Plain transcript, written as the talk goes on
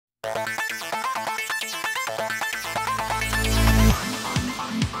Hey,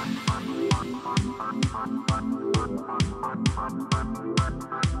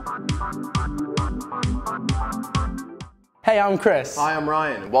 I'm Chris. Hi, I'm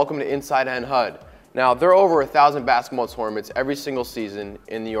Ryan. Welcome to Inside HenHud. Now, there are over 1,000 basketball tournaments every single season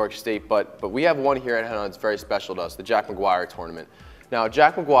in New York State, but we have one here at HenHud that's very special to us, the Jack McGuire tournament. Now,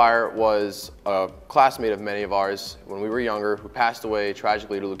 Jack McGuire was a classmate of many of ours when we were younger who passed away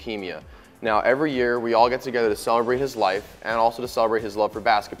tragically to leukemia. Now, every year we all get together to celebrate his life and also to celebrate his love for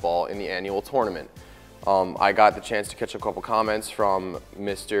basketball in the annual tournament. I got the chance to catch a couple comments from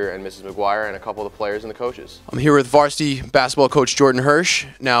Mr. and Mrs. McGuire and a couple of the players and the coaches. I'm here with varsity basketball coach Jordan Hirsch.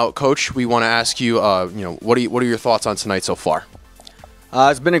 Now, Coach, we want to ask you, what are your thoughts on tonight so far?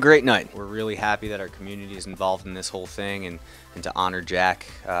 It's been a great night. We're really happy that our community is involved in this whole thing and to honor Jack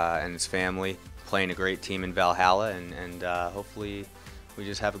and his family, playing a great team in Valhalla, and hopefully we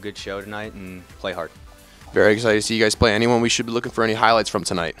just have a good show tonight and play hard. Very excited to see you guys play. Anyone we should be looking for any highlights from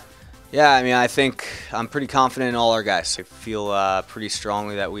tonight? Yeah, I mean, I think I'm pretty confident in all our guys. I feel pretty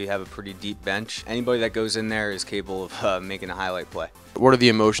strongly that we have a pretty deep bench. Anybody that goes in there is capable of making a highlight play. What are the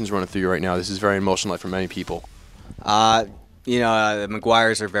emotions running through you right now? This is very emotional for many people. The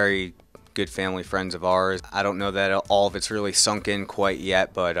McGuires are very good family friends of ours. I don't know that all of it's really sunk in quite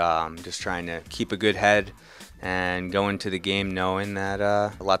yet, but I'm just trying to keep a good head and go into the game knowing that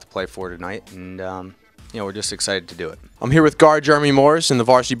a lot to play for tonight, and we're just excited to do it. I'm here with guard Jeremy Morris in the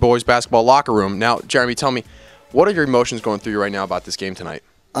varsity boys basketball locker room. Now, Jeremy, tell me, what are your emotions going through you right now about this game tonight?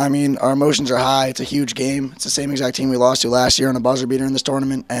 I mean, our emotions are high. It's a huge game. It's the same exact team we lost to last year on a buzzer beater in this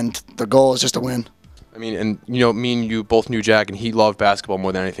tournament, and the goal is just to win. I mean, and me and you both knew Jack, and he loved basketball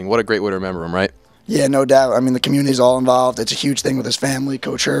more than anything. What a great way to remember him, right? Yeah, no doubt. I mean, the community's all involved. It's a huge thing with his family,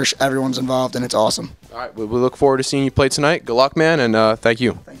 Coach Hirsch. Everyone's involved, and it's awesome. All right, we look forward to seeing you play tonight. Good luck, man, and thank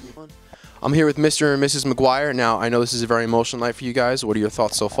you. Thank you. I'm here with Mr. and Mrs. McGuire. Now, I know this is a very emotional night for you guys. What are your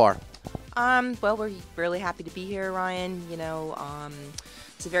thoughts so far? Well, we're really happy to be here, Ryan.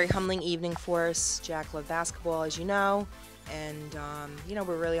 It's a very humbling evening for us. Jack loved basketball, as you know, and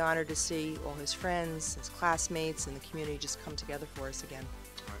we're really honored to see all his friends, his classmates, and the community just come together for us again.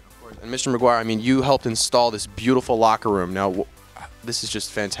 All right, of course. And Mr. McGuire, I mean, you helped install this beautiful locker room. Now, this is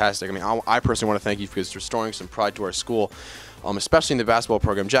just fantastic. I mean, I personally want to thank you for restoring some pride to our school, especially in the basketball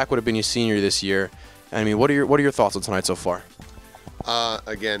program. Jack would have been your senior this year. I mean, what are your thoughts on tonight so far?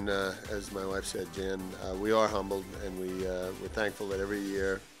 Again, as my wife said, Jan, we are humbled, and we're thankful that every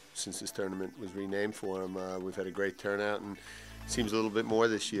year since this tournament was renamed for him, we've had a great turnout, and it seems a little bit more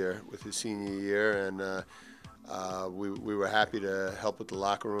this year with his senior year, and we were happy to help with the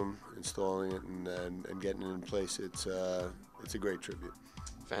locker room, installing it and getting it in place. It's a great tribute.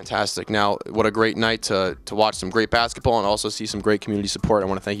 Fantastic. Now, what a great night to watch some great basketball and also see some great community support. I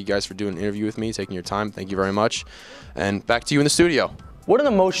want to thank you guys for doing an interview with me, taking your time. Thank you very much. And back to you in the studio. What an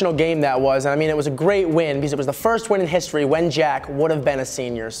emotional game that was. I mean, it was a great win because it was the first win in history when Jack would have been a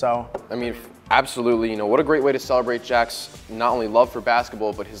senior. So, I mean, absolutely. What a great way to celebrate Jack's not only love for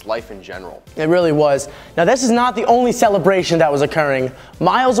basketball, but his life in general. It really was. Now, this is not the only celebration that was occurring.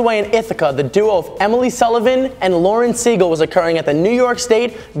 Miles away in Ithaca, the duo of Emily Sullivan and Lauren Siegel was occurring at the New York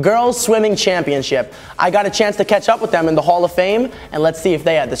State Girls Swimming Championship. I got a chance to catch up with them in the Hall of Fame, and let's see if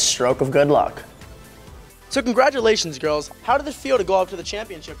they had the stroke of good luck. So congratulations, girls. How did it feel to go up to the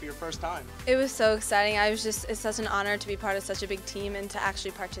championship for your first time? It was so exciting. It's such an honor to be part of such a big team and to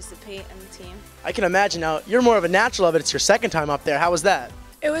actually participate in the team. I can imagine. Now, you're more of a natural of it. It's your second time up there. How was that?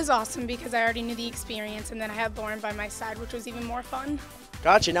 It was awesome because I already knew the experience, and then I had Lauren by my side, which was even more fun.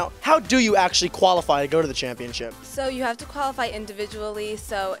 Gotcha. Now, how do you actually qualify to go to the championship? So you have to qualify individually,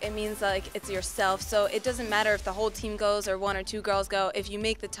 so it means like it's yourself. So it doesn't matter if the whole team goes or one or two girls go. If you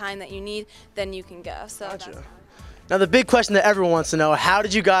make the time that you need, then you can go. So gotcha. Now, the big question that everyone wants to know, how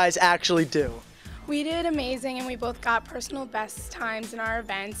did you guys actually do? We did amazing, and we both got personal best times in our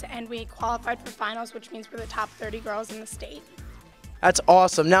events, and we qualified for finals, which means we're the top 30 girls in the state. That's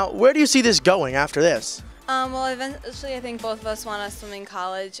awesome. Now, where do you see this going after this? Well, eventually I think both of us want to swim in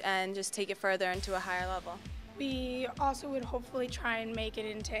college and just take it further into a higher level. We also would hopefully try and make it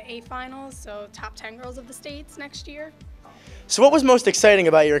into A finals, so top 10 girls of the states next year. So what was most exciting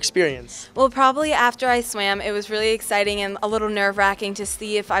about your experience? Well, probably after I swam, it was really exciting and a little nerve-wracking to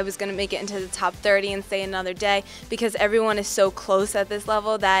see if I was going to make it into the top 30 and stay another day, because everyone is so close at this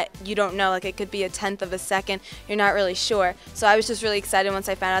level that you don't know, like it could be a tenth of a second, you're not really sure. So I was just really excited once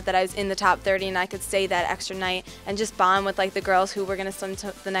I found out that I was in the top 30 and I could stay that extra night and just bond with like the girls who were going to swim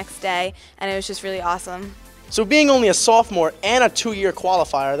the next day, and it was just really awesome. So being only a sophomore and a 2-year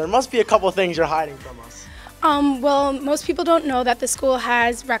qualifier, there must be a couple of things you're hiding from us. Well, most people don't know that the school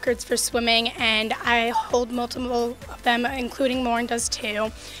has records for swimming, and I hold multiple of them, including Lauren does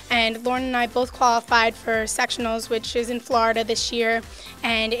too. And Lauren and I both qualified for sectionals, which is in Florida this year,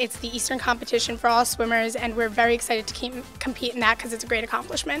 and it's the Eastern competition for all swimmers, and we're very excited to compete in that because it's a great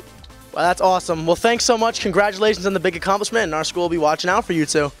accomplishment. Well, that's awesome. Well, thanks so much. Congratulations on the big accomplishment, and our school will be watching out for you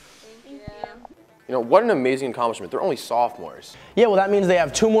two. You know, what an amazing accomplishment. They're only sophomores. Yeah, well, that means they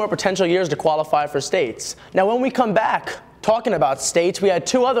have 2 more potential years to qualify for states. Now, when we come back, talking about states, we had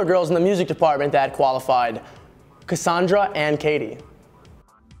 2 other girls in the music department that qualified, Cassandra and Katie.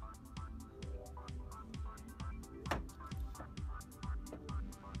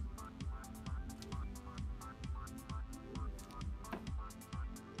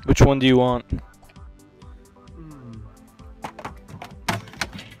 Which one do you want?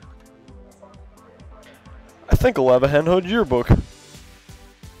 I think I'll have a HenHud yearbook.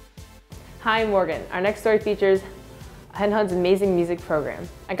 Hi, I'm Morgan. Our next story features HenHud's amazing music program.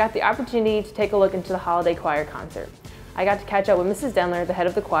 I got the opportunity to take a look into the holiday choir concert. I got to catch up with Mrs. Denler, the head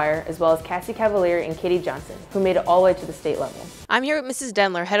of the choir, as well as Cassie Cavalieri and Katie Johnson, who made it all the way to the state level. I'm here with Mrs.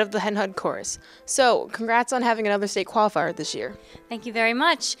 Denler, head of the HenHud chorus. So, congrats on having another state qualifier this year. Thank you very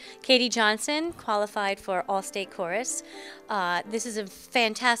much. Katie Johnson qualified for All-State Chorus. This is a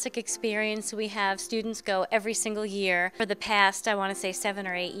fantastic experience. We have students go every single year. For the past, I want to say 7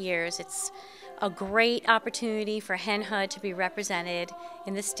 or 8 years, it's a great opportunity for HenHud to be represented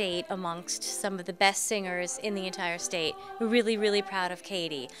in the state amongst some of the best singers in the entire state. We're really, really proud of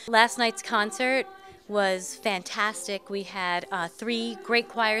Katie. Last night's concert was fantastic. We had 3 great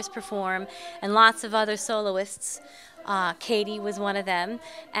choirs perform and lots of other soloists. Katie was one of them,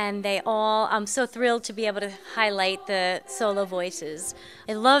 and they all, I'm so thrilled to be able to highlight the solo voices.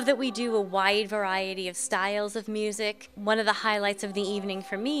 I love that we do a wide variety of styles of music. One of the highlights of the evening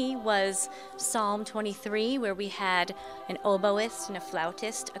for me was Psalm 23, where we had an oboist and a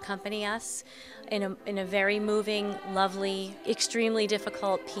flautist accompany us in a very moving, lovely, extremely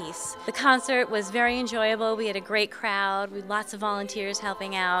difficult piece. The concert was very enjoyable. We had a great crowd with lots of volunteers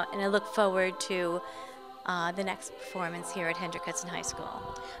helping out, and I look forward to the next performance here at Hendrick Hudson High School.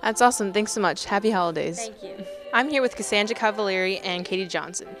 That's awesome. Thanks so much. Happy holidays. Thank you. I'm here with Cassandra Cavalieri and Katie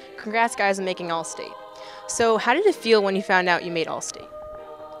Johnson. Congrats, guys, on making All-State. So, how did it feel when you found out you made All-State?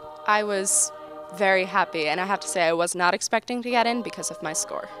 I was very happy, and I have to say I was not expecting to get in because of my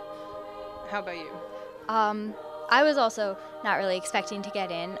score. How about you? I was also not really expecting to get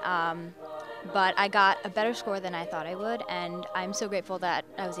in. But I got a better score than I thought I would, and I'm so grateful that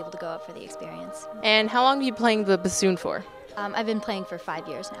I was able to go up for the experience. And how long have you been playing the bassoon for? I've been playing for 5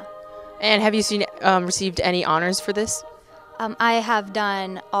 years now. And have you received any honors for this? I have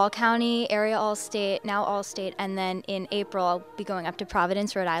done All-County, Area All-State, now All-State, and then in April I'll be going up to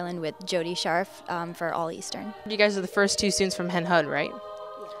Providence, Rhode Island with Jody Scharf for All-Eastern. You guys are the first 2 students from HenHud, right?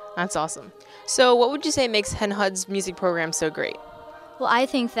 Yeah. That's awesome. So what would you say makes HenHud's music program so great? Well, I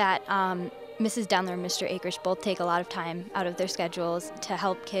think that Mrs. Denler and Mr. Akers both take a lot of time out of their schedules to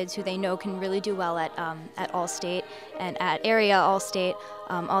help kids who they know can really do well at All-State and at Area All-State,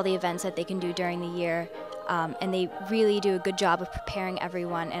 all the events that they can do during the year. And they really do a good job of preparing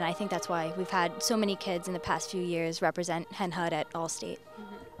everyone, and I think that's why we've had so many kids in the past few years represent HenHud at All-State.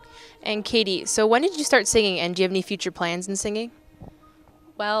 Mm-hmm. And Katie, so when did you start singing, and do you have any future plans in singing?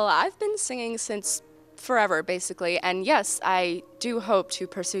 Well, I've been singing since forever, basically, and yes, I do hope to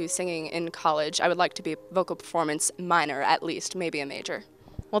pursue singing in college. I would like to be a vocal performance minor, at least, maybe a major.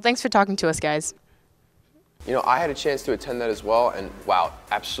 Well, thanks for talking to us, guys. You know, I had a chance to attend that as well, and wow,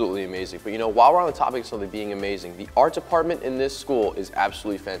 absolutely amazing. But you know, while we're on the topic of something being amazing, the art department in this school is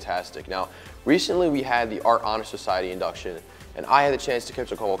absolutely fantastic. Now, recently we had the Art Honor Society induction, and I had the chance to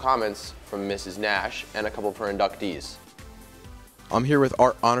catch a couple of comments from Mrs. Nash and a couple of her inductees. I'm here with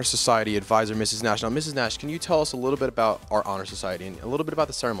Art Honor Society advisor, Mrs. Nash. Now, Mrs. Nash, can you tell us a little bit about Art Honor Society and a little bit about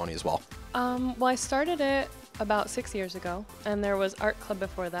the ceremony as well? Well, I started it about 6 years ago, and there was art club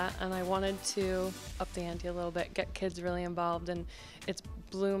before that, and I wanted to up the ante a little bit, get kids really involved, and it's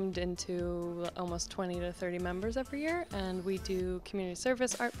bloomed into almost 20 to 30 members every year, and we do community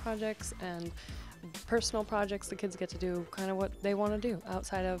service art projects and personal projects. The kids get to do kind of what they want to do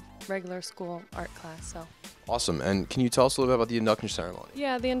outside of regular school art class. So awesome. And can you tell us a little bit about the induction ceremony?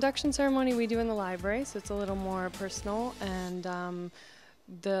 Yeah, the induction ceremony we do in the library, so it's a little more personal, and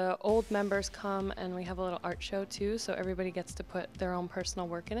the old members come and we have a little art show too, so everybody gets to put their own personal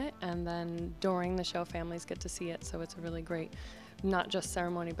work in it, and then during the show families get to see it, so it's a really great not just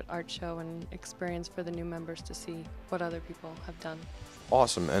ceremony but art show and experience for the new members to see what other people have done.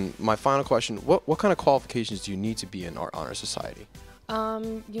 Awesome. And my final question, what kind of qualifications do you need to be in Art Honor Society?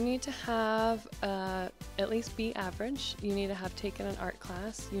 You need to have at least be average. You need to have taken an art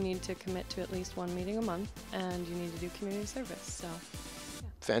class. You need to commit to at least one meeting a month, and you need to do community service. So, yeah.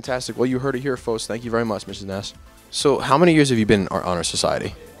 Fantastic. Well, you heard it here, folks. Thank you very much, Mrs. Ness. So how many years have you been in Art Honor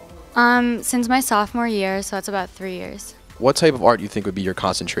Society? Since my sophomore year, so that's about 3 years. What type of art do you think would be your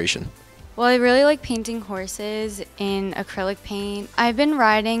concentration? Well, I really like painting horses in acrylic paint. I've been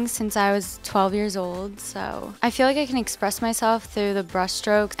riding since I was 12 years old, so I feel like I can express myself through the brush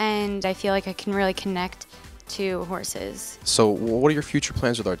strokes, and I feel like I can really connect to horses. So what are your future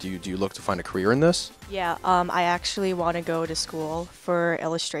plans with art? Do you look to find a career in this? Yeah, I actually want to go to school for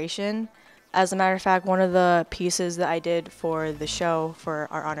illustration. As a matter of fact, one of the pieces that I did for the show for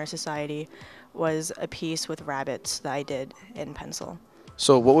our Honor Society was a piece with rabbits that I did in pencil.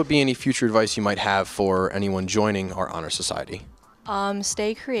 So what would be any future advice you might have for anyone joining our Honor Society?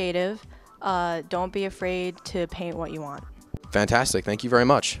 Stay creative. Don't be afraid to paint what you want. Fantastic. Thank you very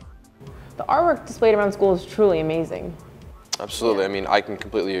much. The artwork displayed around school is truly amazing. Absolutely. I mean, I can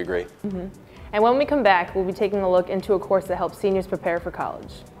completely agree. And when we come back, we'll be taking a look into a course that helps seniors prepare for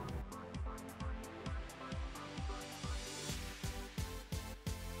college.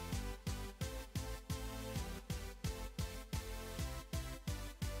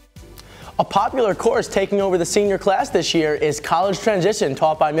 A popular course taking over the senior class this year is College Transition,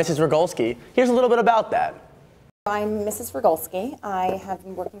 taught by Mrs. Rogolski. Here's a little bit about that. I'm Mrs. Rogolski. I have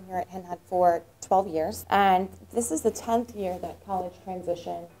been working here at HenHud for 12 years, and this is the 10th year that College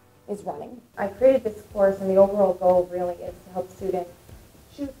Transition is running. I created this course, and the overall goal really is to help students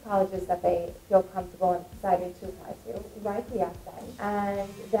choose colleges that they feel comfortable and excited to apply to right at the outset. And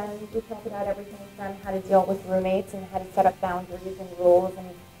then we talk about everything from how to deal with roommates and how to set up boundaries and rules and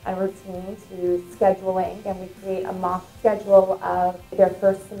routine to scheduling, and we create a mock schedule of their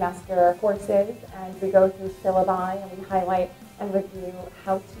first semester courses, and we go through syllabi and we highlight and review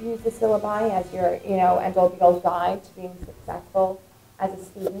how to use the syllabi as your, end-all be-all guide to being successful as a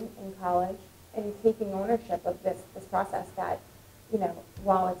student in college, and taking ownership of this process that,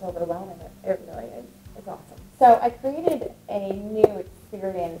 while it's overwhelming, it really is. It's awesome. So I created a new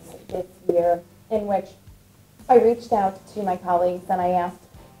experience this year in which I reached out to my colleagues and I asked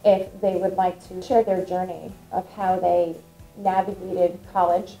if they would like to share their journey of how they navigated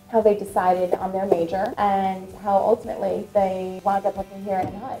college, how they decided on their major, and how ultimately they wound up working here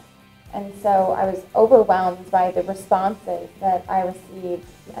at HenHud. And so I was overwhelmed by the responses that I received,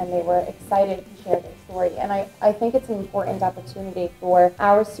 and they were excited to share their story. And I think it's an important opportunity for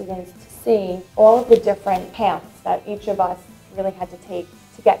our students to see all of the different paths that each of us really had to take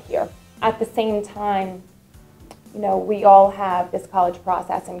to get here. At the same time, we all have this college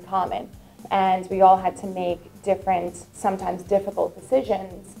process in common, and we all had to make different, sometimes difficult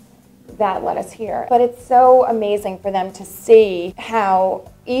decisions that led us here. But it's so amazing for them to see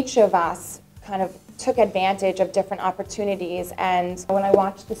how each of us kind of took advantage of different opportunities. And when I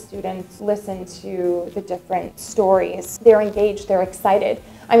watch the students listen to the different stories, they're engaged, they're excited.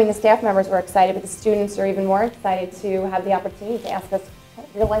 I mean, the staff members were excited, but the students are even more excited to have the opportunity to ask us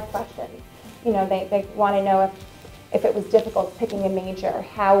real-life questions. They want to know if it was difficult picking a major,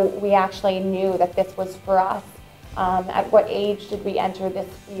 how we actually knew that this was for us. At what age did we enter this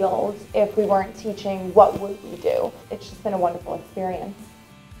field? If we weren't teaching, what would we do? It's just been a wonderful experience.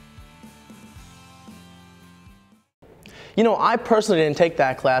 I personally didn't take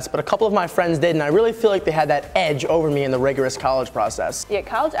that class, but a couple of my friends did, and I really feel like they had that edge over me in the rigorous college process. Yeah,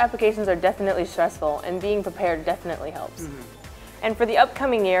 college applications are definitely stressful, and being prepared definitely helps. And for the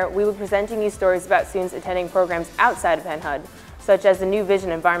upcoming year, we will be presenting these stories about students attending programs outside of HenHud, such as the New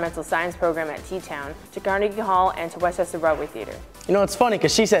Vision Environmental Science program at T-Town, to Carnegie Hall, and to Westchester Broadway Theater. It's funny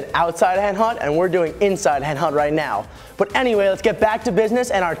because she said outside of HenHud, and we're doing inside HenHud right now. But anyway, let's get back to business,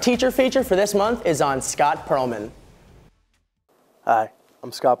 and our teacher feature for this month is on Scott Perlman. Hi,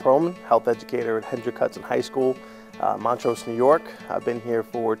 I'm Scott Perlman, health educator at Hendrick Hudson High School, Montrose, New York. I've been here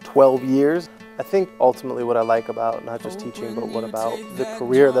for 12 years. I think ultimately what I like about not just teaching, but what about the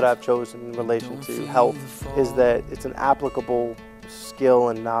career that I've chosen in relation to health is that it's an applicable skill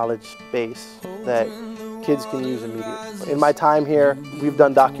and knowledge base that kids can use immediately. In my time here, we've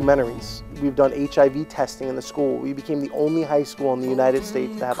done documentaries. We've done HIV testing in the school. We became the only high school in the United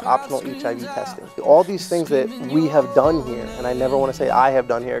States to have optional HIV testing. All these things that we have done here, and I never want to say I have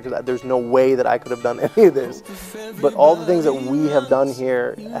done here because there's no way that I could have done any of this, but all the things that we have done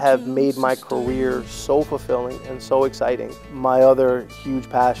here have made my career so fulfilling and so exciting. My other huge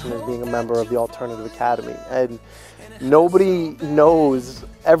passion is being a member of the Alternative Academy. And Nobody knows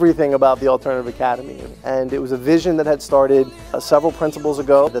everything about the Alternative Academy, and it was a vision that had started several principals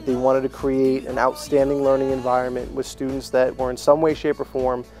ago, that they wanted to create an outstanding learning environment with students that were in some way, shape, or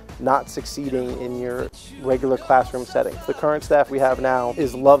form not succeeding in your regular classroom setting. The current staff we have now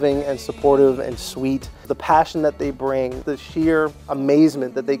is loving and supportive and sweet. The passion that they bring, the sheer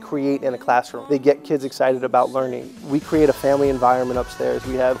amazement that they create in a classroom. They get kids excited about learning. We create a family environment upstairs.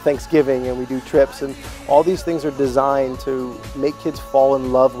 We have Thanksgiving and we do trips, and all these things are designed to make kids fall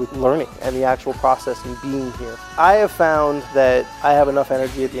in love with learning and the actual process and being here. I have found that I have enough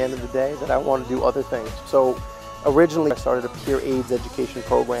energy at the end of the day that I want to do other things. So originally, I started a peer AIDS education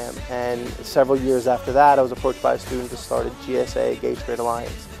program, and several years after that, I was approached by a student to start a GSA, Gay Straight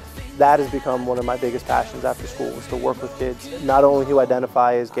Alliance. That has become one of my biggest passions after school, is to work with kids, not only who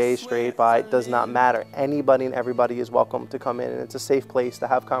identify as gay, straight, bi, it does not matter. Anybody and everybody is welcome to come in, and it's a safe place to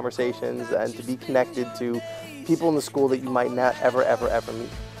have conversations and to be connected to people in the school that you might not ever meet.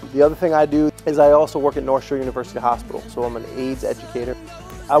 The other thing I do is I also work at North Shore University Hospital, so I'm an AIDS educator.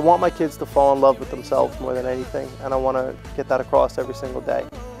 I want my kids to fall in love with themselves more than anything, and I want to get that across every single day.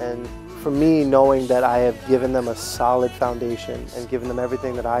 And for me, knowing that I have given them a solid foundation and given them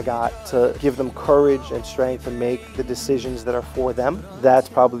everything that I got to give them courage and strength to make the decisions that are for them, that's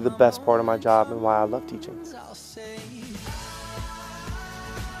probably the best part of my job and why I love teaching.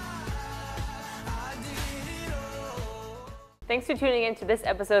 Thanks for tuning in to this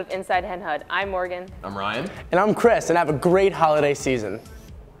episode of Inside HenHud. I'm Morgan. I'm Ryan. And I'm Chris, and have a great holiday season.